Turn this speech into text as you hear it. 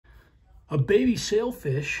A baby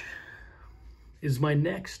sailfish is my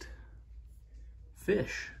next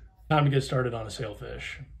fish. Time to get started on a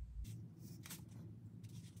sailfish.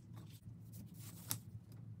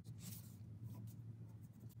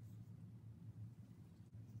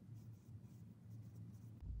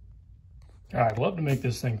 All right, I'd love to make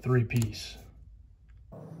this thing 3-piece.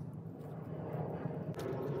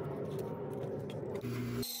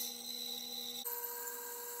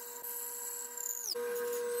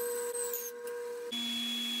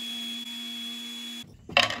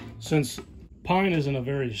 Since pine isn't a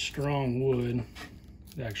very strong wood,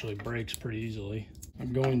 it actually breaks pretty easily.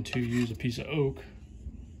 I'm going to use a piece of oak,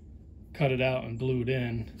 cut it out and glue it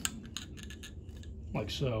in, like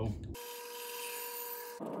so.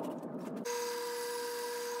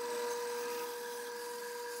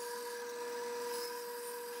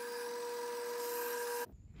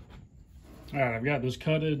 All right, I've got this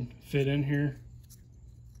cutted, fit in here,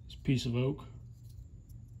 this piece of oak.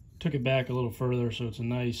 Took it back a little further so it's a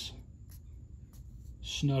nice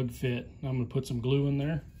snug fit. Now I'm gonna put some glue in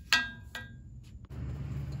there.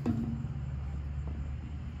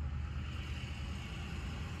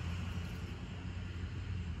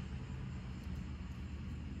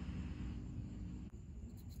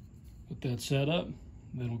 Put that set up,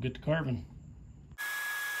 then we'll get to carving.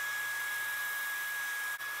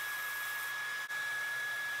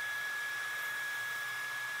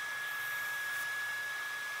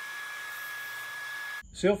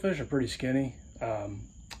 Sailfish are pretty skinny.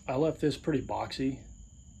 I left this pretty boxy.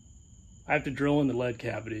 I have to drill in the lead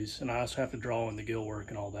cavities, and I also have to draw in the gill work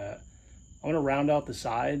and all that. I'm gonna round out the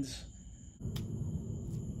sides.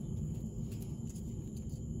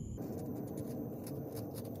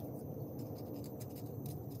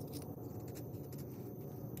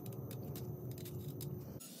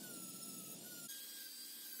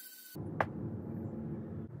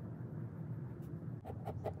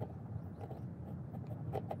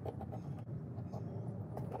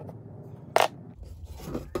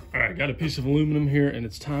 All right, got a piece of aluminum here, and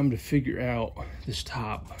it's time to figure out this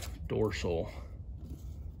top dorsal,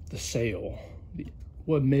 the sail.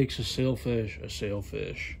 What makes a sailfish a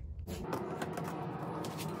sailfish?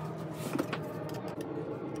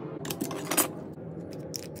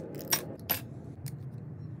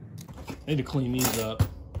 Need to clean these up.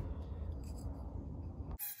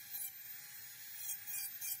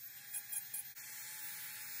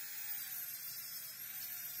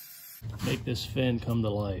 Make this fin come to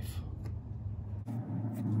life.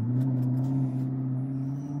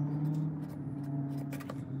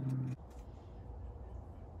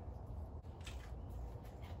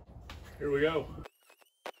 Here we go.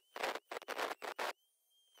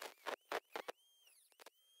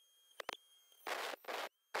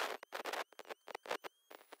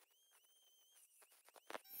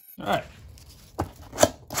 All right.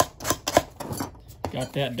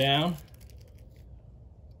 Got that down.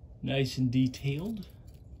 Nice and detailed.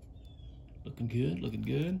 Looking good, looking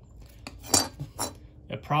good.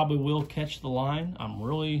 It probably will catch the line. I'm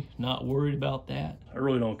really not worried about that. I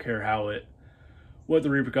really don't care what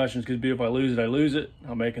the repercussions could be. If I lose it, I lose it.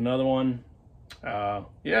 I'll make another one.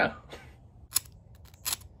 Yeah.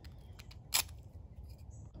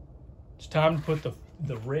 It's time to put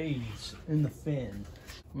the rays in the fin.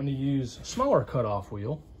 I'm gonna use a smaller cutoff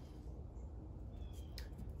wheel.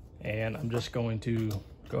 And I'm just going to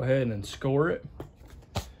go ahead and score it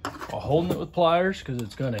while holding it with pliers, because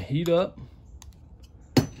it's going to heat up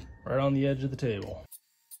right on the edge of the table.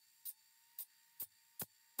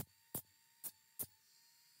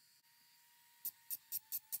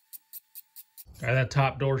 Got that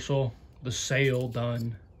top dorsal, the sail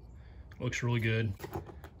done. Looks really good.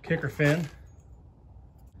 Kicker fin.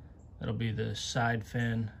 That'll be the side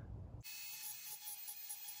fin.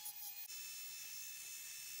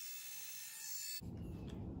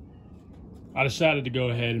 I decided to go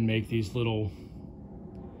ahead and make these little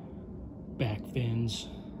back fins.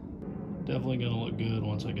 Definitely gonna look good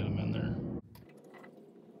once I get them in there.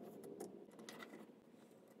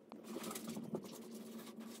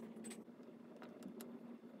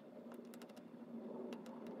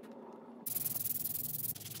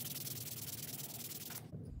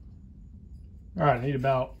 All right, I need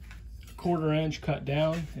about a 1/4 inch cut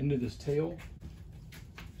down into this tail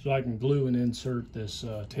so I can glue and insert this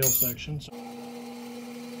tail section.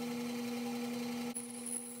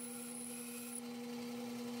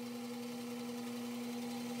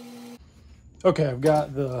 Okay, I've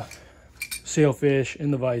got the sailfish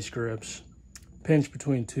in the vice grips, pinched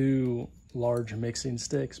between 2 large mixing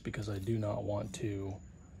sticks because I do not want to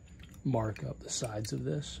mark up the sides of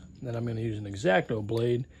this. Then I'm going to use an X-Acto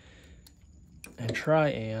blade and try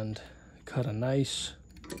and cut a nice,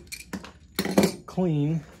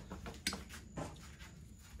 clean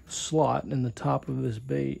slot in the top of this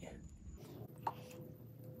bait.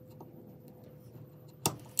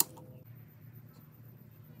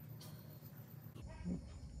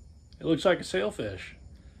 It looks like a sailfish.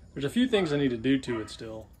 There's a few things I need to do to it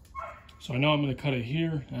still. So I know I'm going to cut it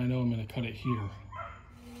here, and I know I'm going to cut it here.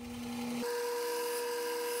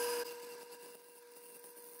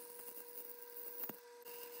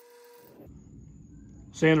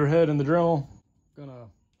 Sander head in the Dremel. Gonna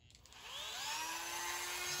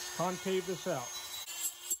concave this out.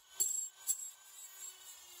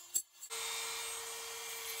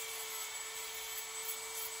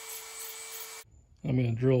 I'm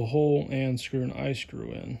going to drill a hole and screw an eye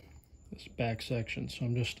screw in this back section. So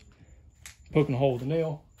I'm just poking a hole with a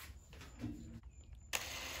nail.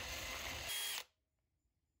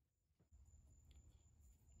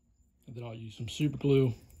 And then I'll use some super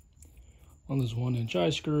glue on this 1-inch eye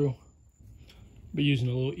screw. Be using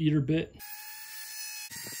a little eater bit.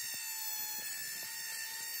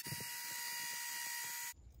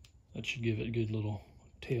 That should give it a good little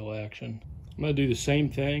tail action. I'm going to do the same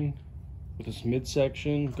thing with this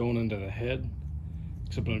midsection going into the head,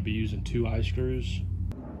 except I'm going to be using 2 eye screws.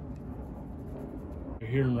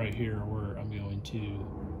 Here and right here where I'm going to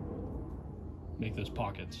make those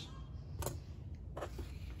pockets.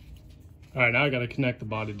 All right, now I got to connect the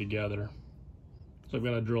body together. So I've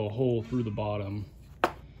got to drill a hole through the bottom.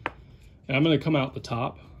 And I'm going to come out the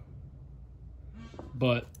top.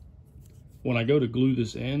 But when I go to glue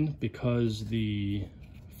this in, because the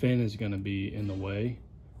fin is going to be in the way,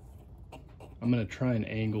 I'm going to try and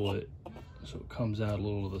angle it so it comes out a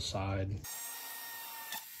little to the side.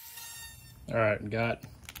 All right, got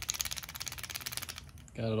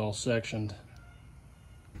it all sectioned.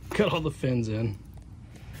 Got all the fins in.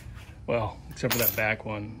 Well, except for that back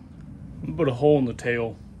one. I'm gonna put a hole in the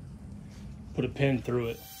tail, put a pin through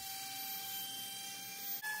it.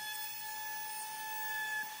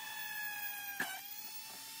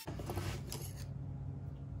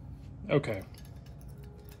 Okay.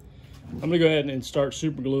 I'm gonna go ahead and start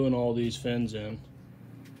super gluing all these fins in.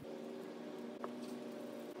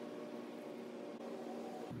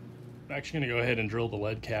 I'm actually gonna go ahead and drill the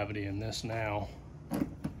lead cavity in this now.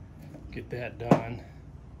 Get that done.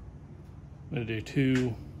 I'm gonna do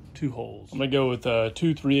two holes. I'm gonna go with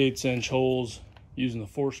 2 3/8" holes using the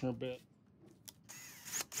Forstner bit.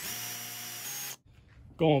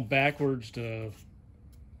 Going backwards to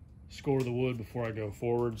score the wood before I go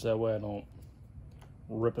forwards. That way I don't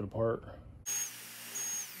rip it apart.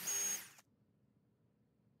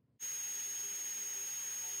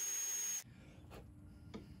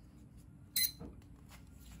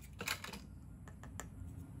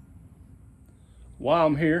 While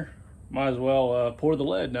I'm here, might as well pour the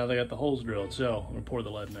lead now they got the holes drilled. So I'm gonna pour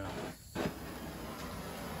the lead now.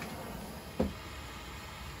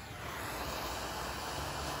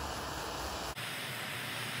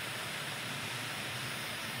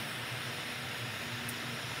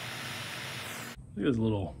 Look at this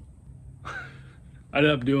little, I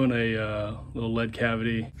ended up doing a little lead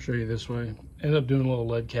cavity. Show you this way. Ended up doing a little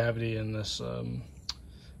lead cavity in this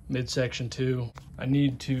midsection too. I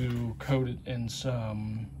need to coat it in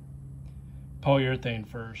some polyurethane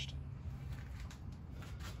first,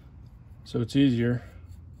 so it's easier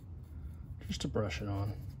just to brush it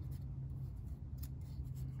on.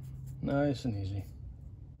 Nice and easy.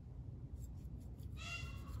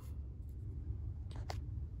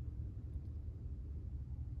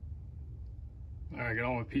 All right, got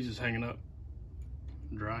all my pieces hanging up,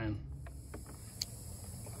 drying.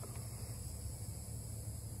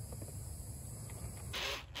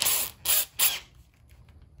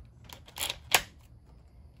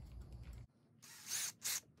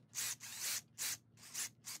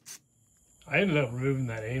 I ended up removing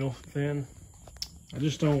that anal fin. I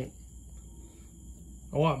just don't,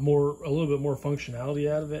 I want a little bit more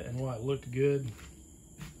functionality out of it, and while it looked good,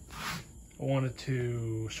 I want it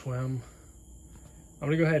to swim. I'm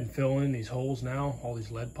gonna go ahead and fill in these holes now, all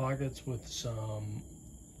these lead pockets, with some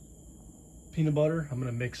peanut butter. I'm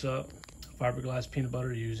gonna mix up fiberglass peanut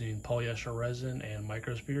butter using polyester resin and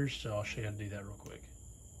microspheres, so I'll show you how to do that real quick.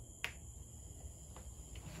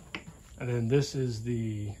 And then this is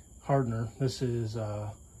the hardener. This is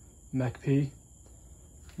McP.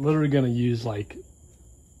 Literally gonna use like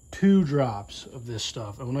 2 drops of this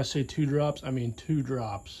stuff. And when I say 2 drops, I mean 2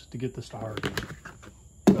 drops to get this to harden.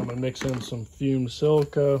 I'm gonna mix in some fumed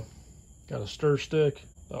silica. Got a stir stick,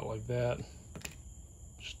 about like that.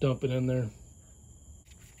 Just dump it in there.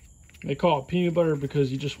 They call it peanut butter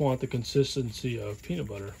because you just want the consistency of peanut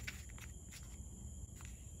butter.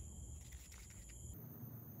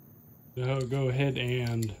 Go ahead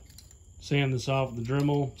and sand this off with the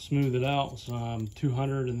Dremel, smooth it out with some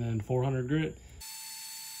 200 and then 400 grit.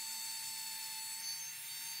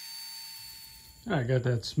 All right, got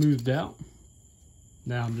that smoothed out.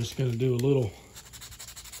 Now I'm just gonna do a little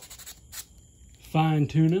fine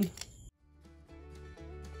tuning.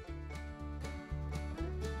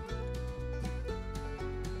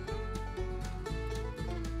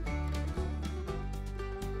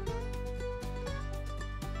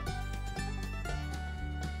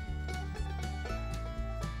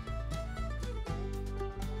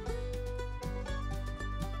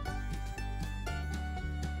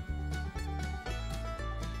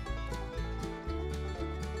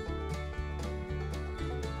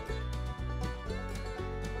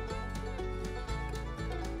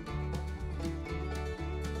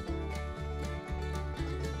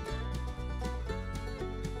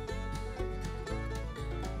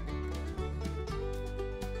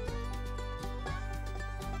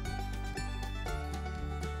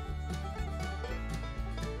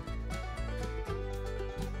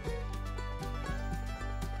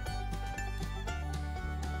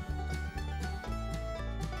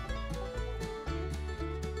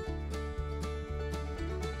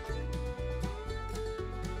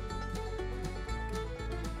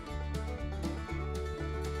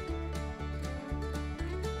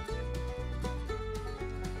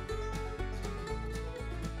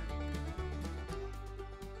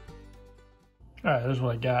 All right, there's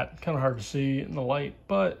what I got. Kind of hard to see in the light,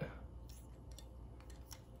 but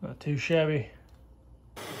not too shabby.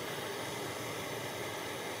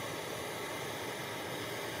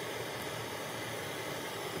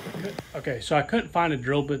 Okay, so I couldn't find a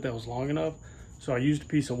drill bit that was long enough, so I used a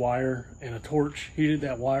piece of wire and a torch, heated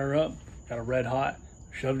that wire up, got it red hot,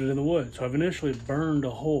 shoved it in the wood. So I've initially burned a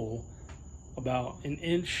hole about an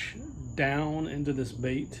inch down into this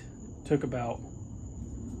bait. Took about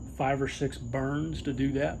 5 or 6 burns to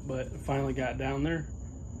do that, but finally got down there.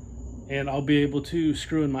 And I'll be able to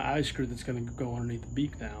screw in my eye screw that's going to go underneath the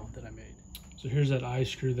beak now that I made. So here's that eye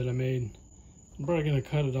screw that I made. I'm probably going to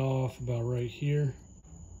cut it off about right here.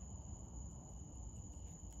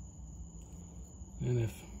 And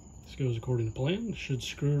if this goes according to plan, it should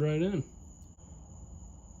screw right in.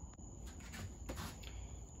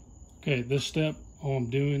 Okay, this step, all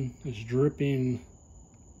I'm doing is dripping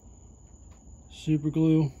super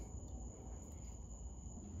glue.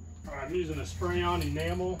 I'm using a spray-on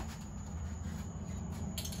enamel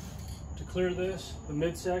to clear this, the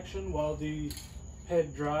midsection, while the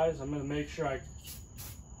head dries. I'm going to make sure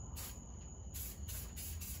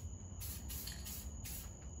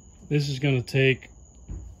this is going to take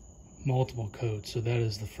multiple coats, so that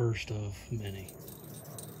is the first of many.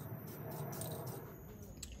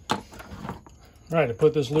 All right, to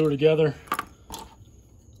put this lure together,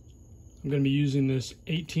 I'm going to be using this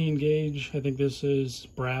 18 gauge. I think this is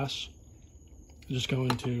brass. I'm just going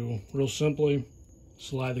to real simply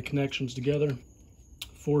slide the connections together,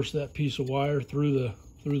 force that piece of wire through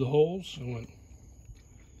the holes. I went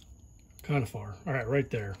kind of far. All right, right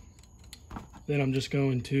there. Then I'm just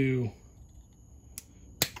going to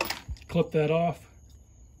clip that off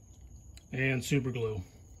and super glue.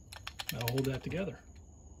 That'll hold that together.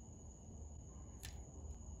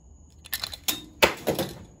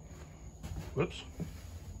 Whoops.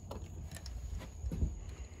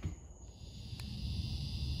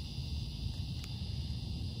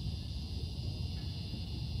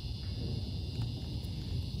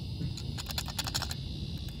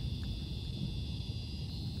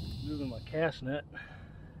 Moving my cast net.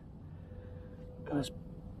 This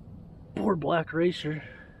poor black racer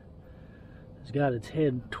has got its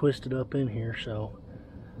head twisted up in here, so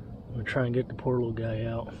I'm gonna try and get the poor little guy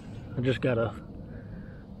out. I just got a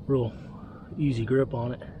real easy grip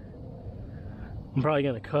on it. I'm probably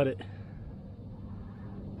gonna cut it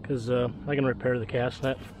because I can repair the cast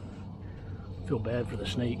net. I feel bad for the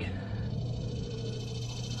snake.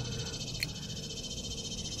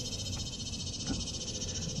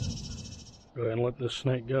 Go ahead and let this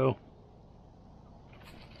snake go.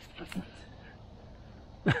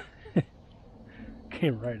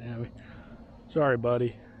 Came right at me. Sorry,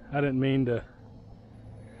 buddy. I didn't mean to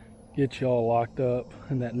get you all locked up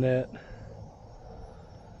in that net.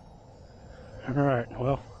 Alright,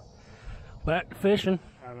 well, back to fishing.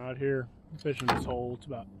 I'm out here fishing this hole. It's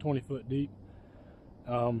about 20 foot deep.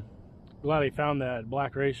 Glad he found that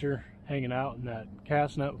black racer hanging out in that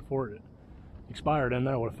cast net before it expired in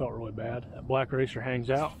there. I would have felt really bad. That black racer hangs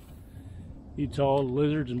out, eats all the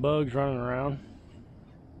lizards and bugs running around,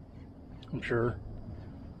 I'm sure.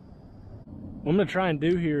 What I'm going to try and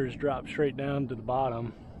do here is drop straight down to the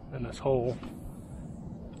bottom in this hole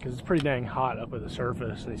because it's pretty dang hot up at the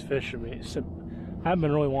surface. These fish, I haven't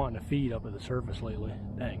been really wanting to feed up at the surface lately.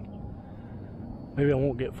 Dang. Maybe I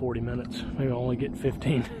won't get 40 minutes. Maybe I'll only get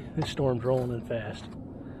 15. This storm's rolling in fast.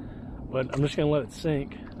 But I'm just gonna let it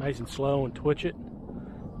sink nice and slow and twitch it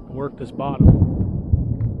and work this bottom.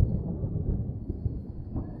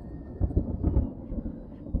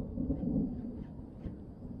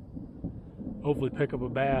 Hopefully pick up a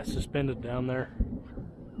bass suspended down there.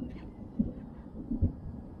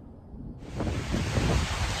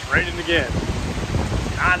 It's raining again.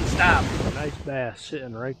 Non-stop. Nice bass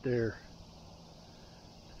sitting right there.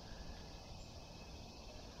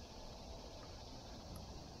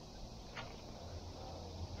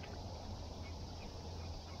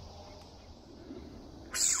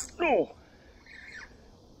 Oh!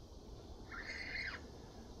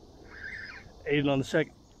 Ate it on the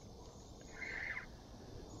second.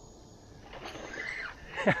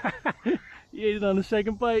 You ate it on the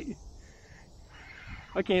second bite.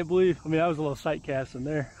 I can't believe, I mean, that was a little sight cast in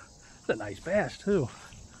there. It's a nice bass too.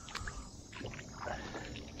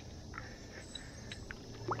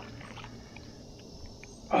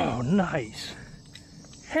 Oh, nice.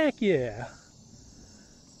 Heck yeah.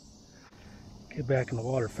 Get back in the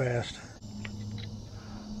water fast.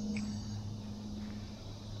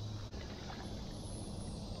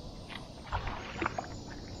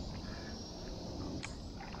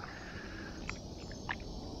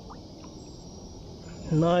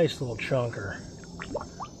 Nice little chunker.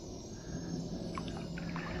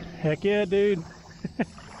 Heck yeah, dude.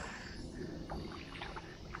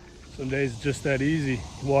 Some days it's just that easy.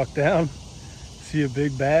 You walk down, see a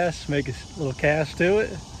big bass, make a little cast to it.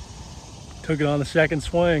 Took it on the second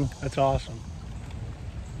swing. That's awesome.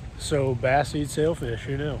 So bass eat sailfish,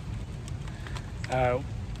 who knew?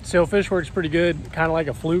 Sailfish works pretty good, kind of like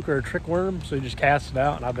a fluke or a trick worm. So you just cast it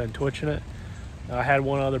out, and I've been twitching it. I had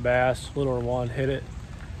one other bass, littler one, hit it.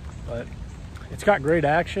 But it's got great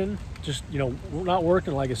action. Just, you know, we're not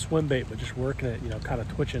working like a swim bait, but just working it, you know, kind of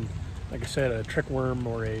twitching, like I said, a trick worm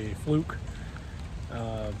or a fluke.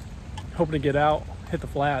 Hoping to get out, hit the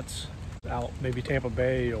flats, out maybe Tampa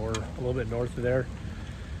Bay or a little bit north of there,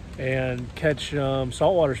 and catch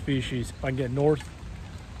saltwater species. If I can get north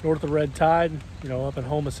of red tide, you know, up in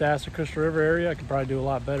Homosassa, Crystal River area, I can probably do a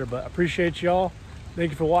lot better. But I appreciate y'all.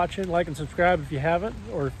 Thank you for watching. Like and subscribe if you haven't,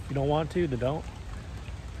 or if you don't want to, then don't.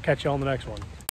 Catch you on the next one.